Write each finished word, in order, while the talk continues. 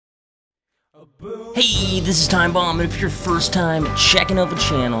Hey, this is Time Bomb, and if it's your first time checking out the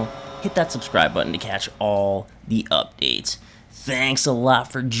channel, hit that subscribe button to catch all the updates. Thanks a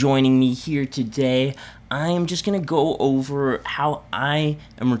lot for joining me here today. I am just going to go over how I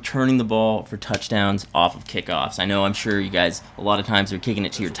am returning the ball for touchdowns off of kickoffs. I'm sure you guys, a lot of times, are kicking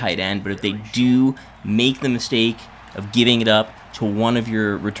it to your tight end, but if they do make the mistake of giving it up to one of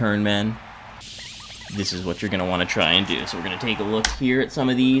your return men, this is what you're going to want to try and do. So we're going to take a look here at some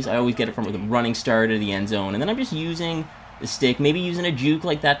of these. I always get it from a running start to the end zone, and then I'm just using the stick, maybe using a juke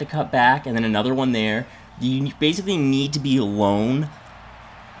like that to cut back, and then another one there. You basically need to be alone.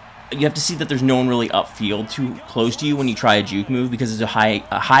 You have to see that there's no one really upfield too close to you when you try a juke move, because there's a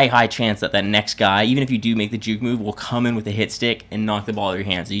high chance that that next guy, even if you do make the juke move, will come in with a hit stick and knock the ball out of your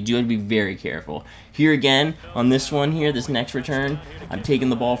hand. So you do have to be very careful. Here again, on this one here, this next return, I'm taking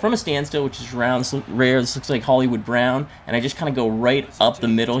the ball from a standstill, which is round. This looks rare. This looks like Hollywood Brown, and I just kind of go right up the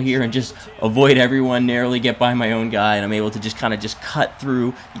middle here and just avoid everyone, narrowly get by my own guy, and I'm able to just kind of cut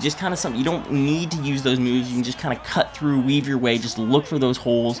through. You don't need to use those moves. You can just kind of cut through, weave your way, just look for those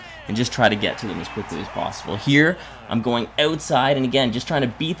holes and just try to get to them as quickly as possible. Here, I'm going outside, and again, just trying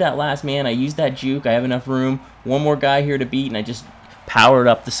to beat that last man. I use that juke. I have enough room. One more guy here to beat, and I just powered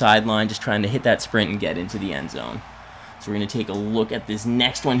up the sideline, just trying to hit that sprint and get into the end zone. So we're going to take a look at this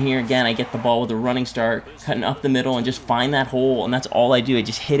next one here. Again, I get the ball with a running start, cutting up the middle, and just find that hole, and that's all I do. I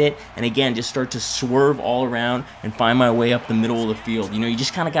just hit it, and again, just start to swerve all around and find my way up the middle of the field. You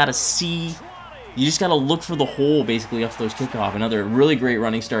just kind of got to see. You just got to look for the hole, basically, off those kickoff. Another really great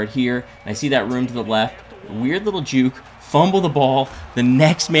running start here. And I see that room to the left. Weird little juke. Fumble the ball. The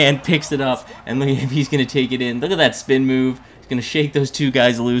next man picks it up, and look if he's going to take it in. Look at that spin move. He's going to shake those two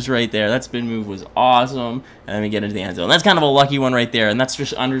guys loose right there. That spin move was awesome. And then we get into the end zone. That's kind of a lucky one right there, and that's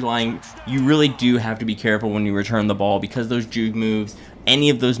just underlying. You really do have to be careful when you return the ball, because those juke moves, any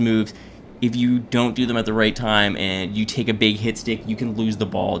of those moves, if you don't do them at the right time and you take a big hit stick, you can lose the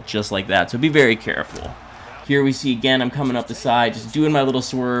ball just like that. So be very careful. Here we see again, I'm coming up the side, just doing my little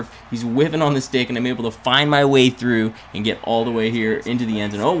swerve. He's whiffing on the stick, and I'm able to find my way through and get all the way here into the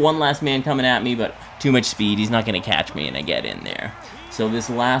end zone. Oh, one last man coming at me, but too much speed. He's not going to catch me, and I get in there. So this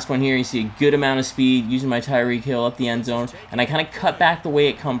last one here, you see a good amount of speed, using my Tyreek Hill up the end zone, and I kind of cut back the way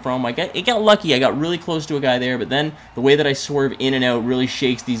it come from. It got lucky. I got really close to a guy there, but then the way that I swerve in and out really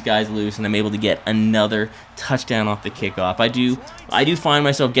shakes these guys loose, and I'm able to get another touchdown off the kickoff. I do find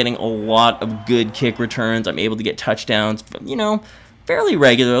myself getting a lot of good kick returns. I'm able to get touchdowns, fairly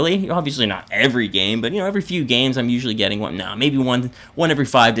regularly. Obviously not every game, but every few games I'm usually getting one. Maybe one every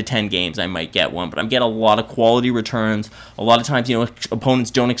 5 to 10 games I might get one, but I'm getting a lot of quality returns. A lot of times,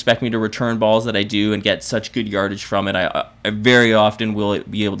 opponents don't expect me to return balls that I do and get such good yardage from it. I very often will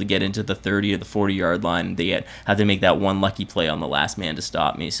be able to get into the 30 or the 40-yard line, and they have to make that one lucky play on the last man to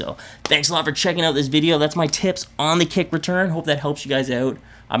stop me. So thanks a lot for checking out this video. That's my tips on the kick return. Hope that helps you guys out.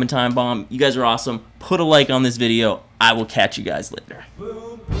 I've been Time Bomb. You guys are awesome. Put a like on this video. I will catch you guys later.